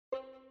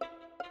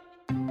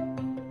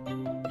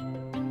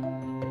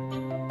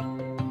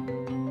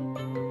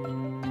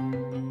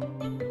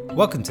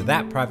Welcome to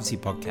That Privacy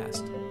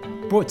Podcast,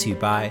 brought to you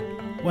by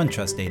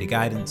OneTrust Data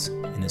Guidance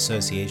in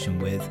association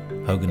with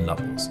Hogan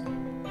Lovells.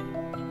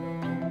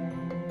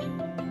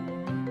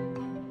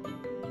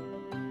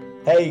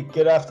 Hey,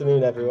 good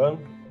afternoon,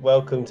 everyone.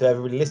 Welcome to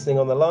everybody listening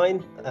on the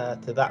line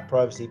to That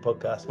Privacy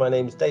Podcast. My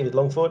name is David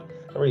Longford.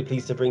 I'm really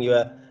pleased to bring you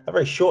a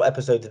very short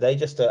episode today,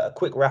 just a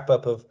quick wrap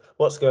up of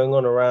what's going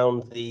on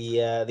around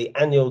the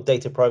annual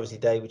Data Privacy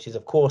Day, which is,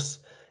 of course,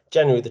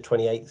 January the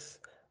 28th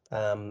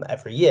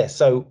every year.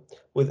 So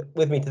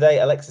with me today,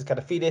 Alexis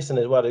Katafidis and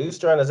Eduardo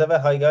Usteran, as ever.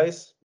 Hi,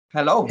 guys.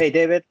 Hello. Hey,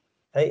 David.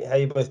 Hey, how are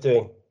you both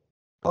doing?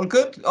 All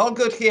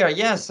good here.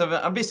 Yes,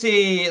 a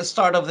busy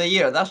start of the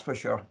year, that's for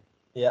sure.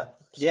 Yeah.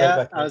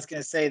 I was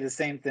going to say the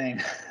same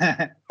thing.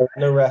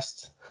 No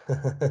rest.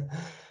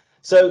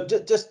 So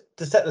just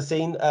to set the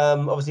scene,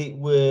 obviously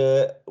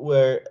we're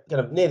kind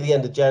of near the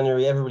end of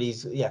January.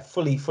 Everybody's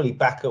fully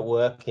back at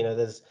work. You know,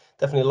 there's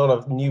definitely a lot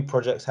of new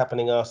projects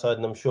happening our side,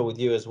 and I'm sure with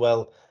you as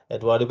well,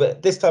 Eduardo.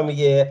 But this time of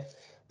year,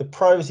 the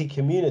privacy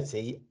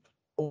community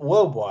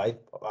worldwide,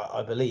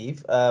 I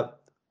believe, and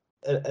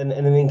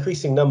an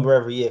increasing number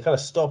every year, kind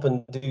of stop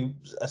and do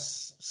a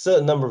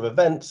certain number of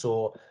events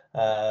or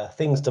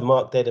things to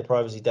mark Data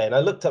Privacy Day. And I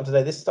looked up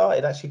today, this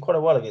started actually quite a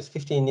while ago. It's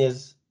 16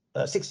 years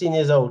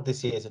old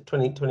this year, so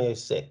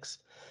 2006.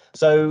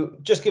 So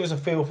just give us a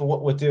feel for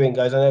what we're doing,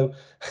 guys. I know,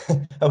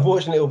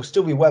 unfortunately, it will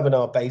still be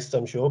webinar based,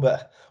 I'm sure,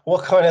 but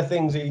what kind of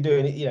things are you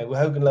doing? You know, with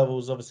Hogan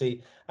Lovells,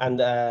 obviously,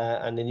 and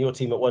in your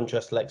team at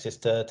OneTrust, Alexis,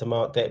 to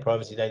mark Data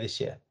Privacy Day this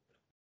year.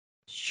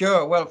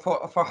 Sure. Well,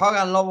 for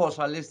Hogan Lovells,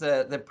 at least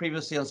the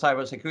privacy and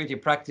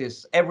cybersecurity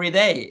practice, every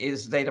day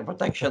is Data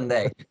Protection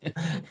Day.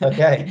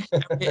 Okay.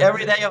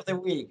 every day of the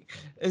week.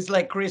 It's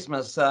like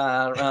Christmas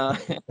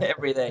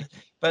every day.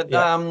 But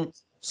yeah.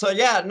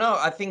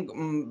 I think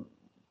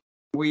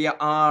we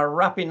are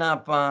wrapping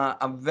up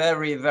a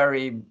very,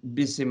 very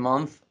busy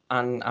month,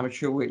 and I'm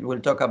sure we'll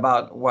talk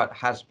about what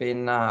has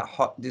been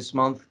hot this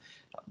month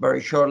very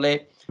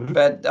shortly.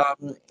 But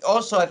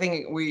also, I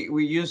think we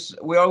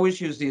always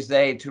use this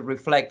day to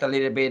reflect a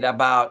little bit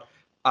about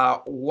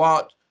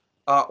what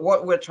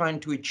we're trying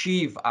to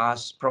achieve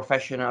as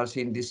professionals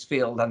in this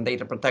field and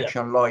data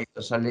protection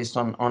lawyers, at least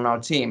on our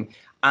team,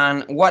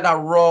 and what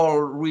our role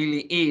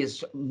really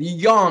is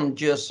beyond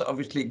just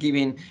obviously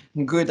giving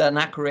good and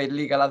accurate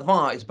legal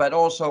advice, but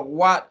also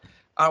what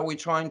are we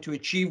trying to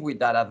achieve with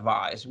that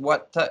advice?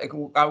 What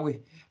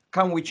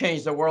can we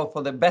change the world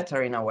for the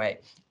better in a way?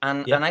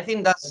 And I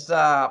think that's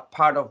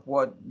part of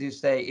what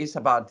this day is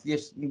about,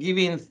 just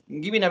giving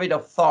a bit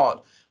of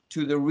thought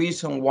to the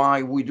reason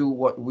why we do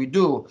what we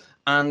do.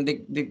 And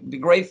the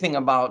great thing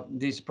about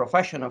this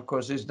profession, of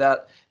course, is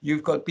that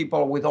you've got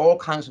people with all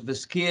kinds of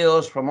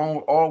skills from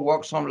all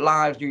walks of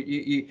life.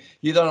 You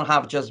don't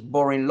have just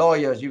boring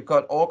lawyers. You've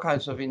got all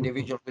kinds of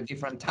individuals with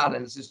different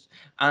talents.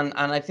 And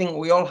I think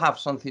we all have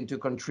something to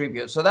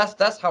contribute. So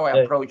that's how I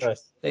approach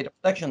Data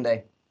Protection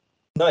Day.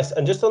 Nice.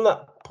 And just on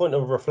that point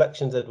of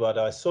reflections,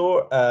 Eduardo, I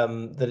saw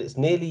that it's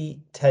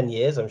nearly 10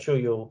 years, I'm sure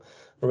you'll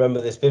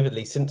remember this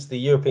vividly, since the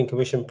European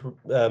Commission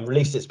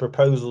released its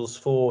proposals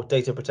for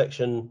data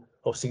protection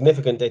or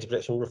significant data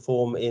protection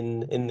reform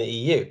in the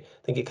EU. I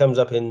think it comes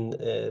up in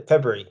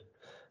February,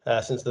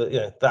 since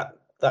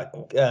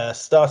that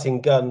starting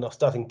gun or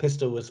starting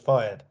pistol was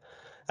fired.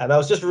 And I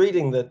was just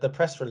reading the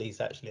press release,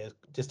 actually,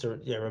 just to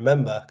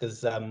remember,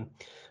 because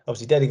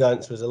obviously Data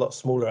Guidance was a lot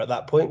smaller at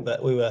that point,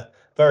 but we were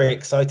very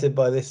excited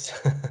by this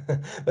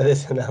by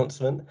this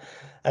announcement.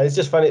 And it's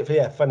just funny,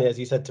 as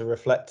you said, to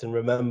reflect and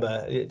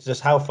remember just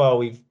how far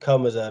we've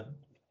come as a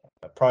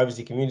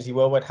privacy community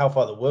worldwide, how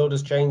far the world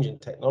has changed in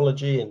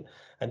technology and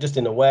just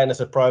in awareness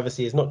of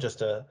privacy is not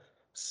just a,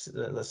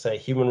 let's say,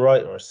 human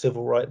right or a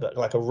civil right, but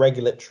like a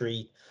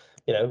regulatory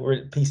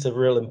piece of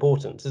real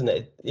importance, isn't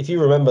it? If you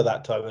remember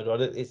that time,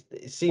 Eduardo,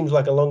 it seems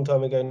like a long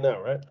time ago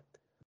now, right?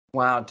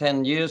 Wow,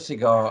 10 years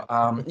ago.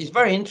 It's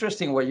very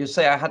interesting what you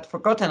say. I had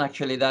forgotten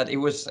actually that it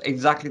was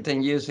exactly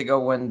 10 years ago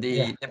when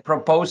the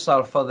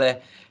proposal for the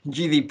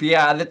GDPR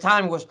at the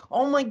time was,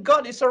 oh my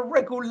God, it's a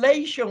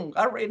regulation.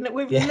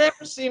 We've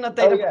never seen a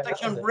data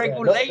protection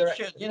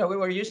regulation. We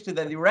were used to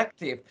the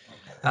directive.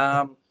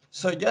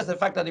 So just the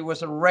fact that it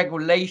was a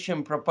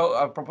regulation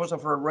proposal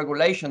for a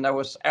regulation, that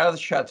was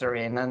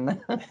earth-shattering,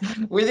 and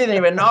we didn't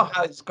even know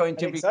how it's going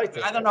to be.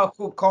 Exciting. I don't know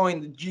who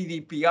coined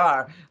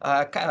GDPR.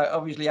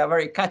 Obviously, a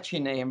very catchy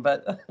name,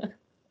 but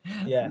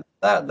I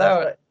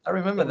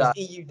remember that.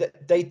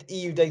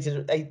 EU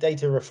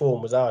data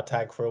reform was our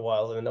tag for a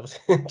while, and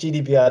obviously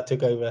GDPR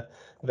took over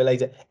a bit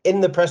later. In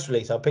the press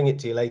release, I'll ping it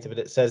to you later, but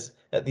it says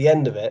at the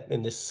end of it,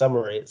 in this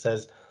summary, it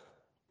says,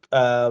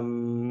 blah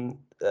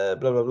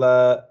blah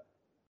blah.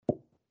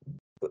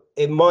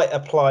 It might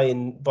apply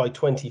by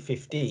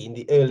 2015.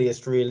 The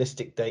earliest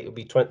realistic date will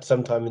be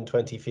sometime in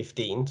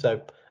 2015,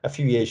 so a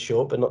few years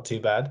short, but not too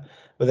bad.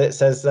 But it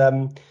says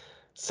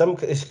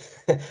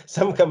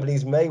some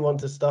companies may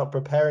want to start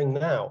preparing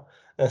now.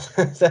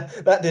 So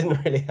that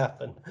didn't really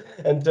happen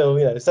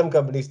until some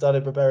companies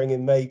started preparing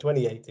in May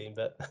 2018.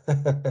 But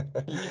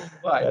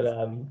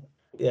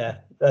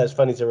that's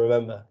funny to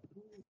remember.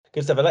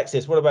 Good stuff.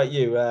 Alexis, what about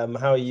you?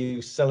 How are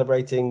you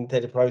celebrating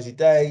Data Privacy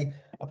Day?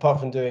 Apart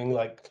from doing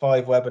like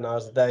 5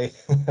 webinars a day,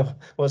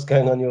 what's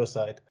going on your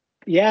side?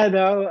 Yeah,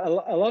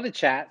 no, a lot of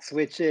chats,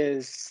 which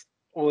is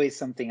always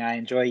something I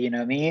enjoy, you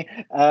know me.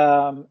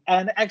 And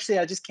actually,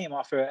 I just came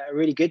off a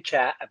really good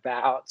chat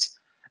about,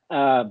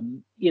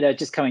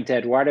 just coming to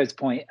Eduardo's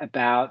point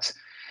about,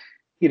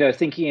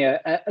 thinking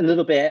a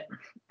little bit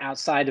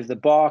outside of the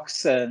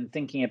box and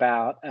thinking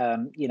about,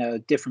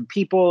 different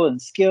people and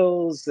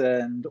skills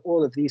and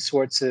all of these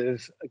sorts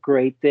of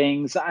great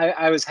things.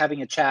 I was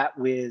having a chat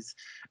with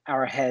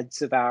our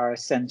heads of our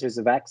centers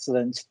of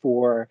excellence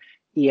for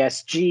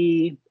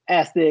ESG,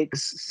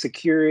 ethics,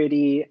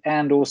 security,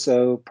 and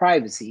also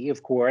privacy,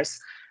 of course.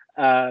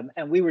 And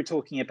we were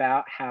talking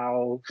about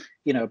how,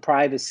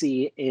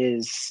 privacy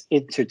is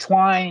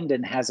intertwined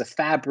and has a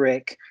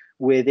fabric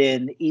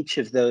within each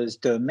of those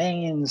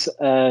domains,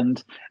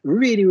 and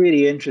really,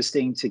 really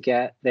interesting to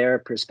get their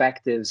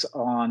perspectives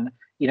on,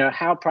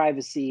 how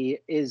privacy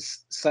is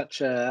such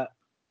a,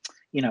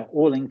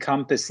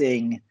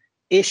 all-encompassing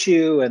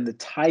issue, and the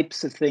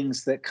types of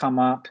things that come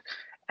up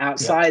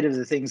outside of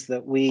the things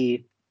that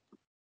we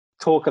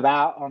talk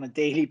about on a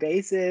daily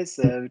basis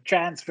of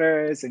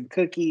transfers and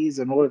cookies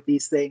and all of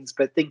these things,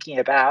 but thinking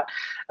about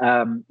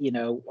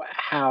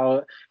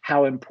how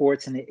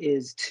important it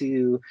is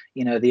to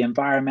the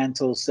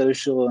environmental,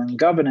 social, and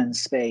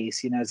governance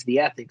space, to the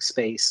ethics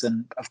space.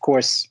 And of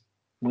course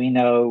we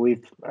know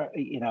we've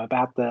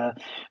about the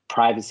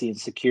privacy and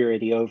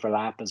security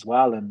overlap as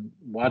well, and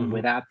one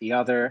without the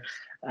other.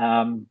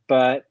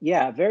 But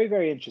yeah, very,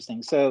 very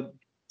interesting. So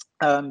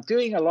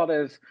doing a lot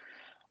of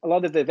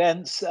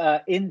events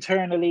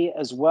internally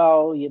as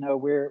well.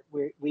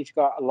 We've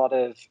got a lot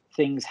of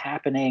things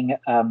happening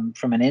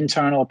from an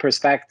internal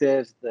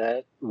perspective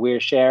that we're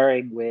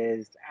sharing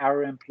with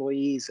our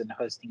employees and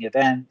hosting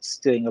events,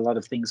 doing a lot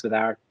of things with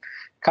our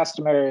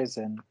customers,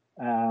 and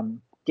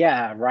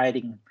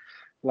writing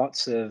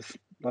lots of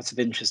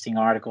interesting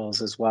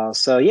articles as well.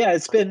 So yeah,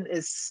 it's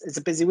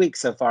a busy week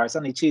so far. It's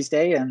only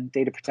Tuesday and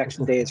Data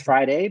Protection Day is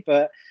Friday,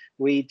 but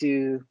we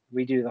do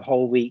the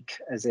whole week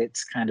as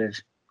it's kind of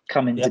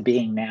come into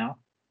being now.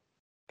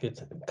 Good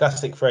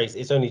classic phrase.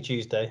 It's only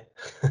Tuesday.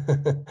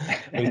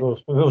 we've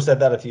all said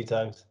that a few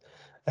times.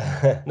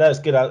 No, it's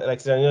good,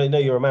 Alex. I know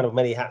you're a man of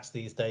many hats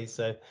these days,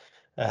 so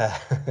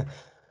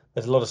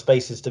there's a lot of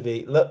spaces to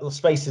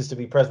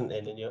be present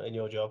in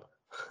your job.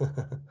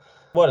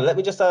 Well, let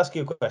me just ask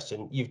you a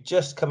question. You've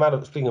just come out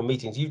of, speaking of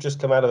meetings, you've just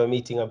come out of a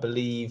meeting, I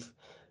believe,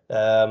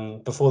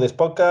 before this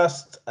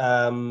podcast,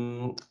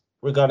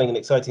 regarding an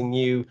exciting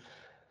new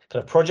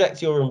kind of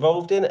project you're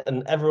involved in,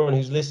 and everyone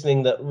who's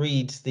listening that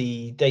reads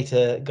the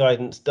Data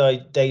Guidance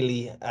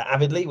Daily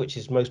avidly, which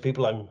is most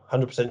people, I'm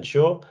 100%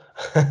 sure,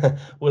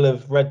 will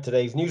have read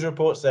today's news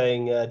report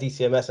saying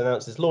DCMS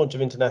announces launch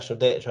of International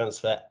Data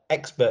Transfer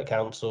Expert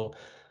Council.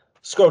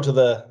 Scroll to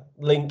the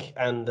link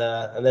and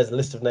there's a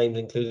list of names,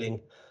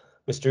 including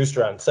Mr.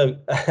 Oosteran. So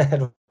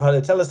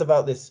tell us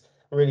about this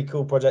really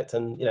cool project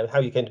and how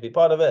you came to be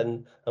part of it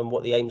and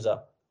what the aims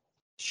are.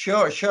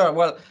 Sure.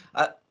 Well,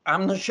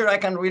 I'm not sure I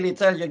can really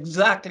tell you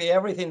exactly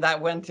everything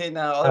that went in,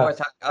 otherwise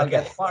I'll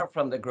get far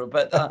from the group.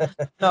 But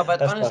no,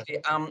 but honestly,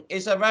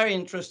 it's a very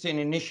interesting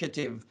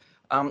initiative.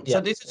 So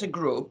this is a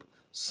group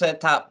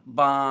set up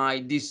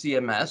by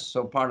DCMS,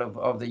 so part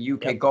of the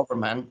UK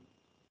government,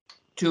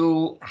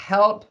 to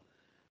help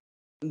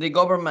the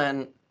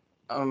government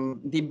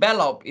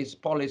develop its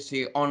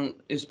policy on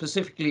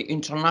specifically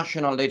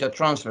international data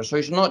transfer. So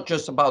it's not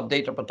just about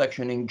data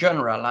protection in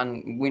general.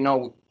 And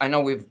I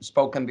know we've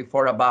spoken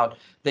before about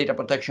data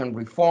protection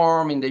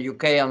reform in the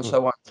UK and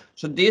so on.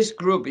 So this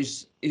group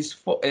is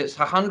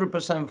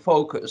 100%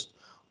 focused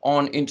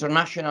on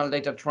international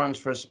data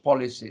transfers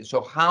policy.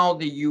 So how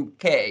the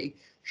UK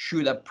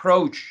should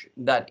approach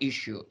that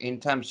issue in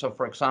terms of,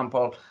 for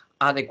example,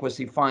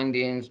 adequacy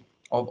findings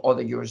of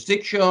other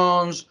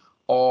jurisdictions,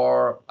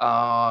 or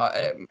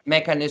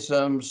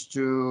mechanisms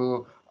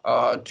to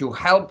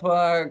help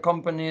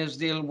companies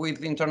deal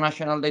with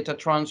international data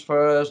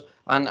transfers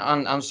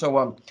and so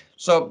on.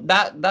 So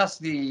that's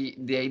the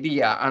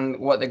idea. And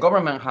what the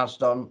government has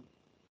done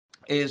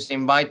is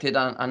invited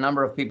a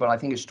number of people, I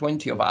think it's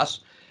 20 of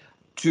us,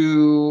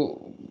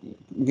 to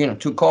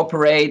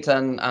cooperate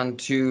and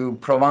to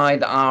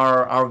provide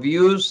our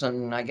views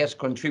and I guess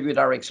contribute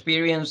our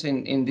experience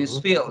in this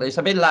field. It's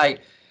a bit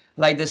like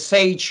the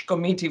SAGE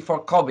committee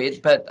for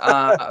COVID, but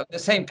the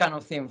same kind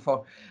of thing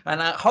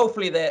and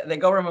hopefully the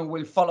government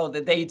will follow the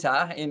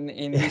data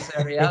in this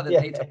area,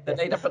 the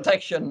data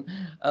protection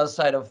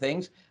side of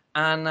things.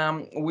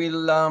 And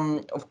we'll,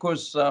 of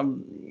course,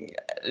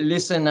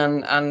 listen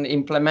and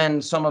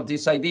implement some of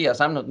these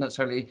ideas. I'm not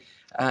necessarily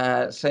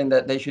saying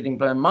that they should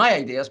implement my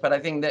ideas, but I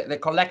think that the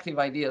collective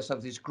ideas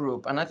of this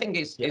group, and I think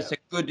it's a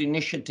good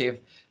initiative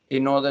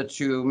in order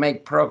to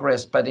make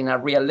progress, but in a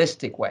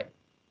realistic way.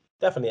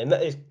 Definitely, and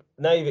that is,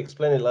 now you've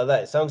explained it like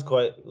that, it sounds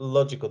quite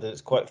logical that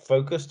it's quite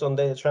focused on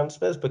data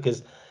transfers,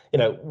 because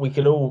we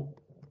can all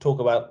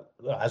talk about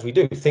as we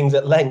do things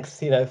at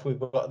length, if we've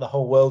got the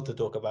whole world to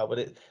talk about, but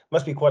it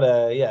must be quite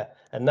a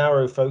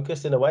narrow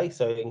focus in a way.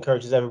 So it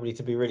encourages everybody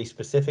to be really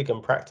specific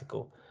and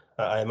practical,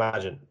 I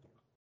imagine.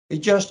 It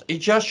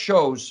just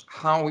shows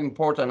how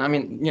important. I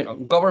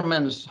mean,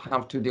 governments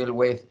have to deal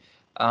with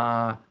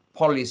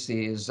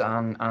policies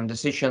and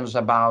decisions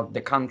about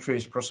the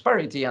country's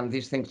prosperity and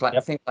these things like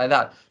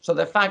that. So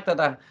the fact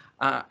that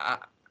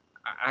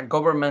a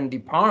government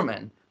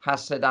department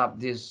has set up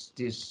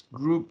this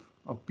group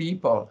of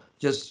people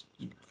just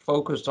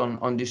focused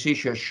on this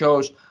issue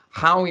shows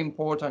how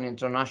important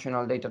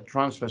international data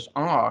transfers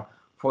are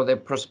for the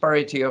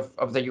prosperity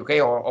of the UK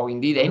or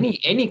indeed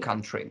any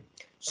country.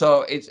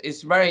 So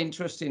it's very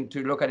interesting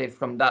to look at it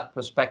from that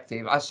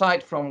perspective.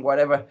 Aside from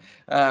whatever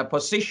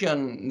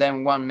position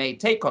then one may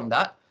take on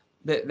that,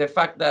 the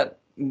fact that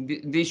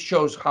this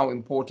shows how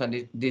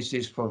important this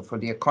is for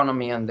the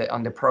economy and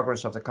the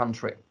progress of the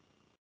country.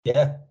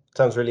 Yeah,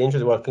 sounds really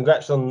interesting. Well,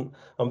 congrats on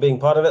being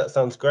part of it. That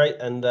sounds great.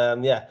 And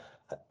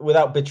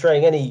without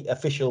betraying any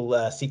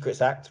official Secrets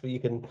Act,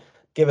 you can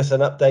give us an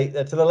update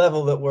to the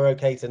level that we're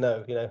okay to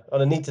know,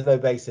 on a need to know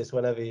basis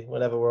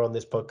whenever we're on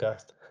this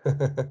podcast.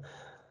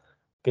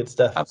 Good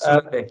stuff.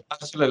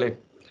 Absolutely.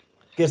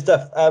 Good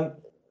stuff.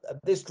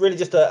 This is really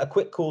just a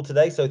quick call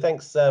today. So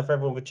thanks for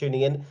everyone for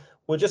tuning in.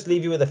 We'll just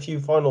leave you with a few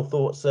final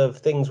thoughts of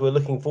things we're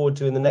looking forward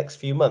to in the next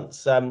few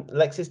months.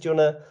 Alexis, do you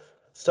want to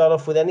start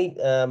off with any?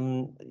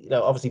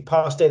 Obviously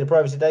past Data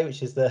Privacy Day,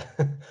 which is the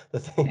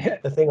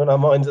thing on our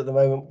minds at the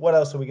moment. What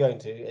else are we going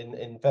to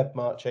in Feb,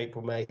 March,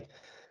 April, May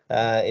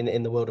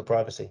in the world of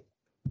privacy?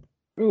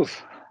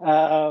 Oof.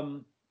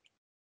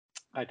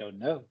 I don't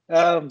know.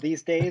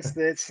 These days,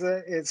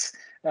 it's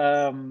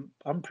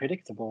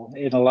unpredictable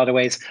in a lot of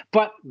ways.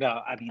 But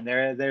no, I mean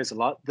there's a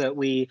lot that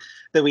we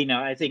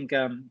know. I think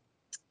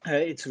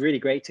it's really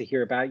great to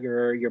hear about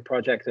your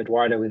project,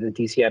 Eduardo, with the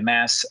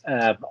DCMS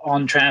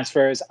on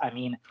transfers. I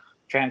mean,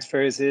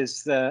 transfers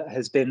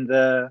has been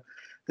the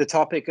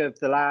topic of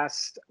the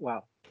last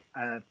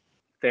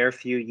fair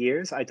few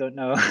years. I don't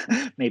know,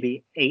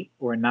 maybe 8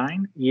 or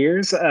 9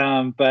 years,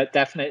 but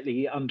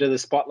definitely under the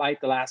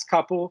spotlight the last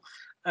couple.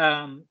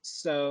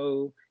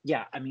 So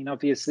yeah, I mean,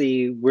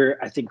 obviously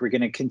I think we're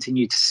going to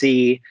continue to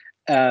see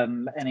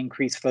an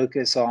increased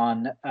focus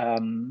on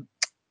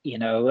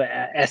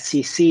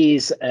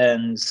SCCs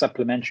and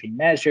supplementary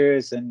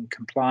measures and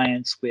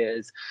compliance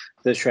with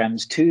the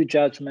Schrems II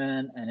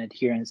judgment and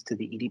adherence to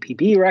the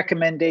EDPB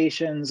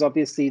recommendations.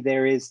 Obviously,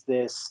 there is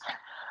this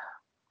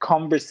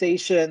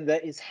conversation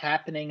that is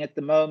happening at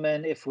the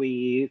moment. If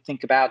we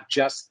think about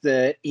just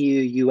the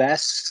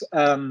EU-US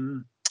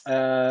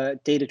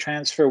data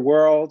transfer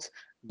world,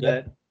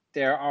 that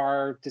there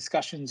are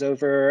discussions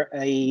over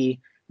a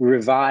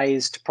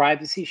revised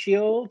privacy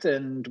shield,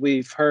 and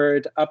we've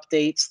heard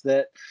updates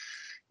that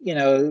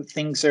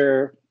things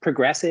are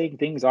progressing,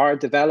 things are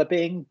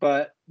developing,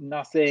 but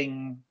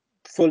nothing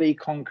fully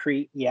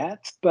concrete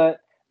yet.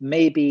 But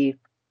maybe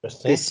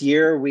this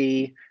year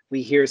we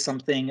hear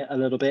something a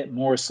little bit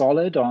more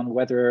solid on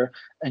whether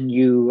a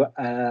new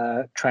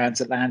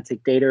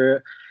transatlantic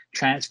data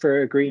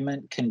transfer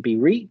agreement can be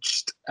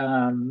reached.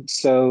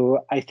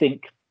 So I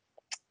think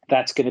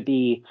that's going to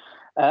be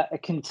a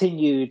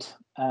continued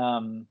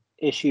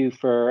issue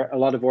for a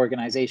lot of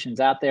organizations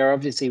out there.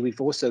 Obviously,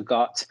 we've also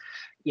got,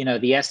 the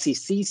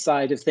SCC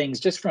side of things,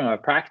 just from a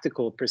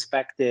practical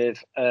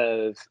perspective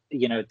of,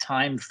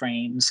 time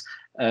frames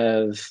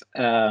of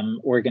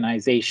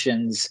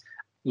organizations,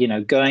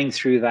 going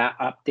through that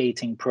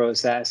updating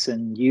process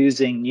and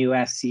using new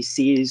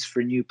SCCs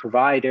for new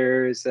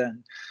providers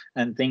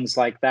and things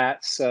like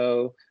that.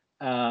 So,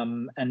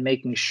 and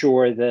making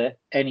sure that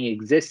any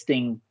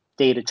existing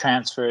data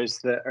transfers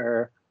that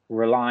are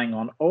relying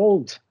on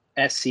old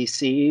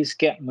SCCs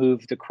get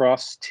moved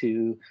across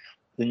to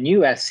the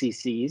new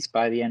SCCs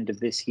by the end of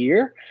this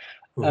year.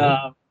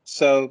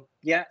 So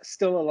yeah,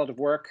 still a lot of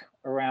work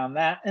around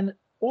that. And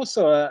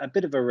also a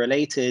bit of a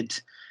related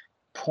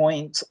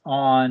point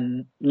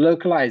on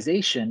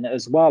localization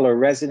as well, or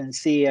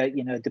residency,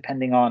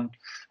 depending on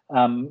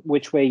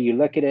which way you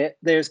look at it.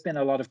 There's been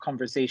a lot of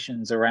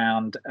conversations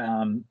around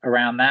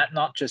that,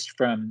 not just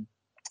from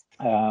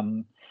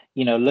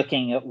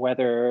looking at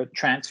whether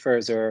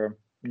transfers are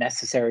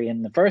necessary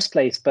in the first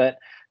place, but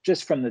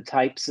just from the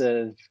types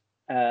of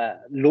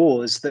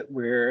laws that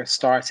we're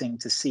starting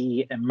to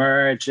see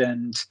emerge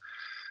and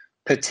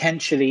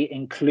potentially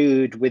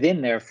include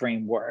within their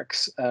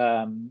frameworks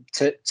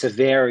to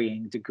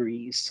varying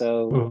degrees.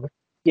 So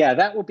yeah,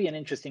 that will be an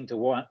interesting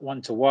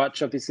one to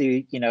watch.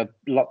 Obviously,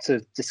 lots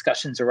of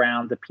discussions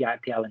around the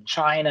PIPL in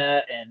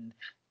China and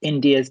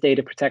India's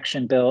data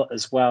protection bill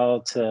as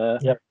well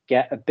to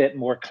get a bit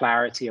more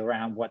clarity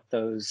around what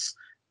those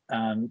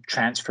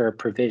transfer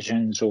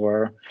provisions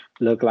or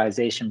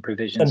localization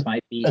provisions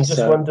might be. And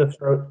just one to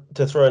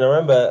throw in, I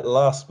remember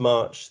last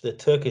March, the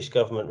Turkish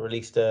government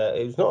released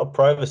it was not a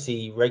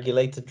privacy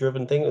regulator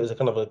driven thing. It was a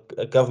kind of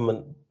a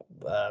government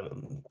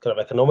kind of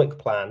economic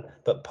plan,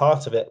 but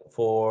part of it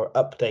for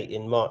update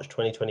in March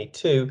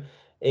 2022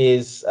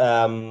 is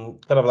kind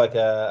of like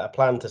a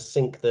plan to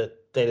sync the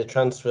data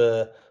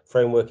transfer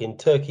framework in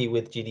Turkey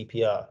with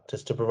GDPR,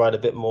 just to provide a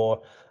bit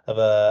more of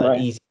an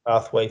easy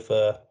pathway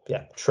for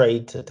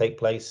trade to take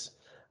place,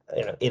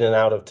 in and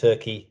out of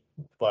Turkey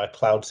via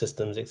cloud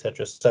systems,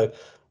 etc. So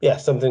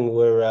something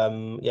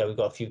we've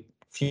got a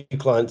few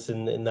clients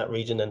in that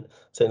region, and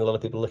certainly a lot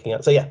of people looking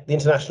at. So the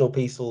international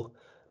piece will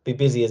be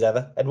busy as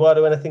ever.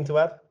 Eduardo, anything to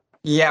add?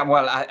 Yeah,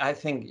 well, I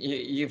think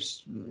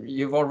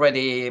you've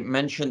already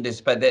mentioned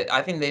this, but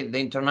I think the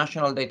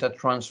international data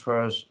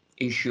transfers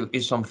issue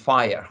is on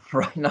fire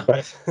right now,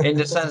 in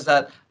the sense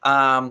that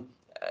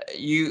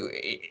you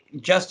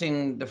just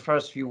in the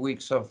first few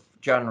weeks of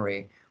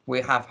January,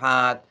 we have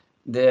had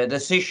the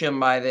decision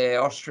by the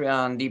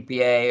Austrian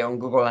DPA on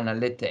Google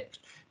Analytics.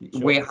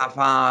 Sure. We have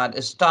had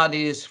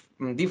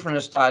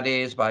different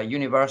studies by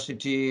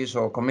universities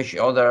or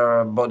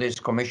other bodies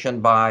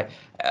commissioned by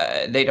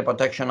data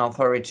protection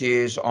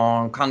authorities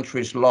on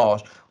countries'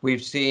 laws.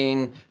 We've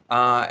seen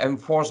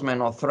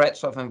enforcement or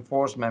threats of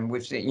enforcement.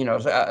 We've seen,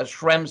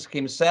 Schrems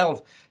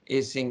himself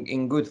is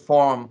in good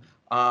form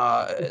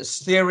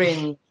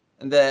steering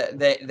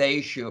the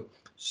issue.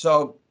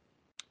 So,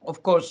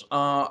 of course,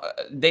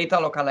 data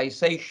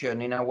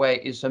localization in a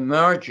way is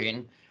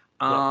emerging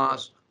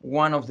as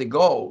one of the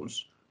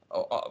goals.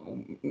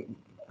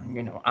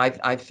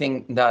 I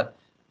think that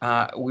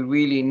we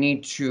really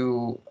need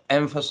to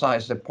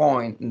emphasize the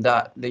point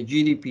that the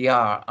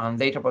GDPR and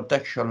data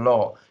protection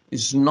law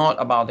is not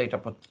about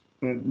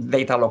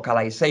data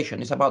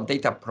localization. It's about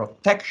data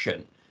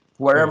protection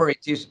wherever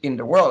it is in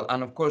the world.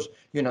 And of course,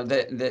 the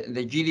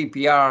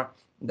GDPR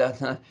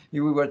that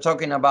we were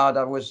talking about,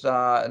 that was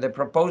the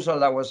proposal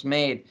that was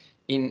made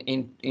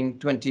in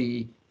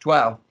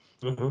 2012.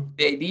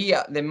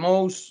 The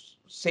most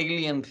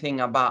salient thing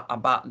about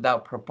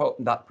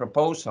that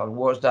proposal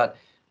was that,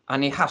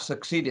 and it has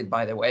succeeded,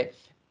 by the way,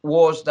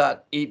 was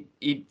that it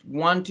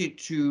wanted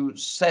to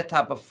set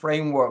up a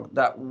framework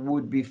that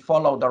would be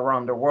followed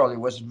around the world. It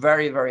was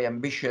very, very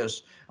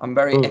ambitious and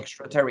very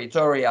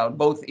extraterritorial,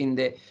 both in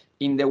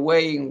the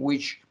way in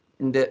which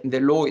the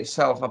law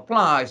itself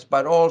applies,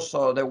 but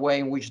also the way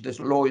in which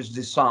this law is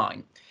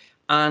designed.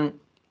 And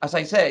as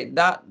I say,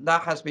 that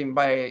has been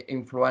very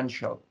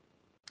influential.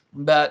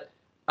 But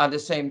at the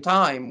same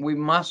time, we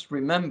must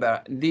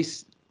remember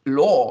this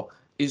law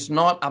is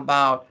not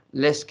about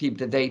let's keep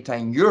the data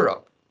in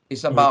Europe.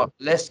 It's about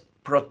let's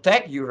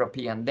protect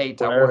European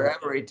data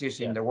wherever it is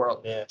in the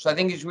world. Yeah. So I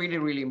think it's really,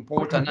 really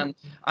important.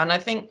 And I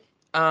think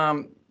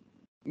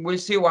we'll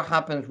see what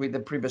happens with the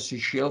Privacy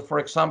Shield, for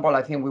example.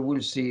 I think we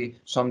will see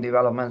some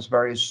developments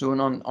very soon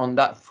on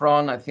that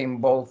front. I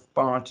think both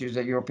parties,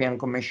 the European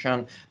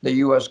Commission, the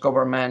US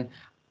government,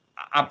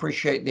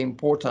 appreciate the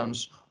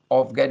importance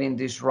of getting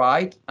this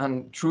right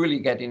and truly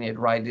getting it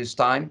right this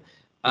time.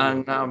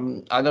 And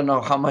I don't know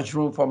how much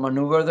room for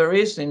maneuver there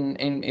is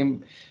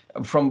in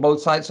from both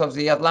sides of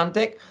the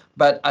Atlantic,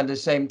 but at the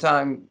same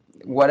time,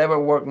 whatever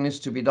work needs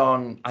to be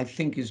done, I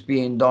think is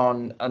being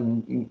done.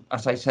 And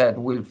as I said,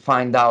 we'll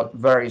find out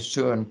very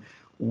soon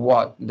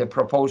what the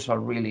proposal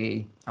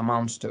really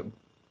amounts to.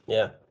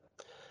 Yeah.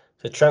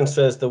 So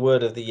transfer's the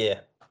word of the year,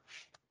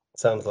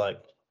 sounds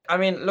like. I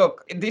mean,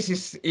 look, this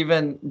is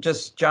even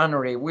just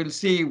January. We'll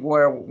see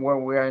where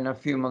we are in a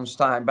few months'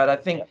 time. But I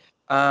think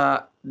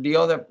the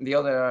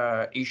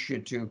other issue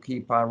to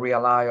keep a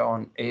real eye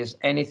on is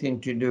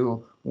anything to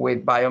do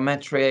with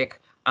biometric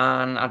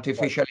and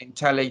artificial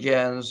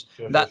intelligence,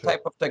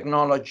 type of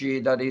technology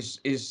that is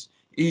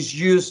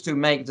used to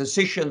make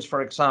decisions,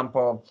 for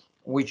example,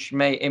 which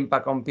may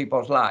impact on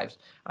people's lives.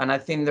 And I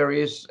think there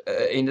is,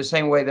 in the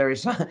same way there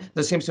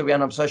seems to be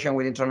an obsession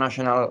with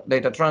international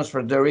data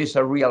transfer, there is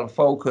a real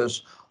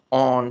focus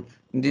on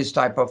this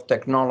type of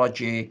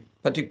technology,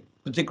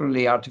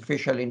 particularly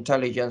artificial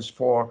intelligence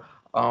for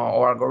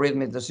or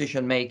algorithmic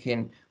decision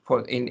making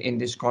in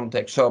this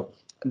context. So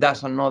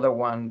that's another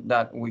one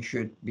that we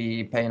should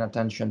be paying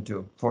attention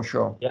to, for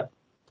sure. Yeah.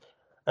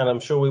 And I'm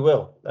sure we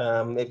will.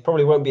 It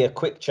probably won't be a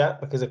quick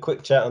chat, because a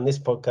quick chat on this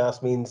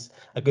podcast means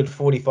a good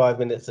 45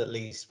 minutes at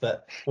least.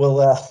 But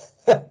we'll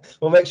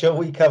make sure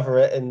we cover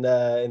it in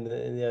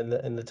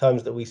the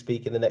times that we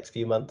speak in the next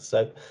few months.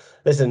 So,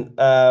 listen,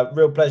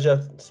 real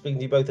pleasure speaking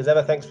to you both as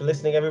ever. Thanks for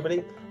listening,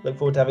 everybody. Look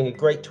forward to having a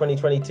great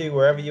 2022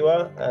 wherever you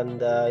are,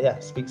 and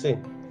speak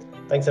soon.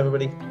 Thanks,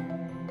 everybody.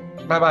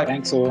 Bye-bye.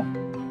 Thanks all.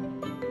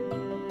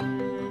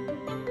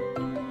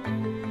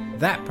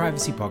 That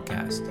Privacy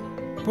Podcast,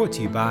 brought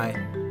to you by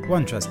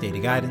OneTrust Data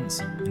Guidance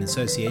in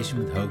association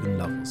with Hogan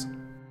Lovells.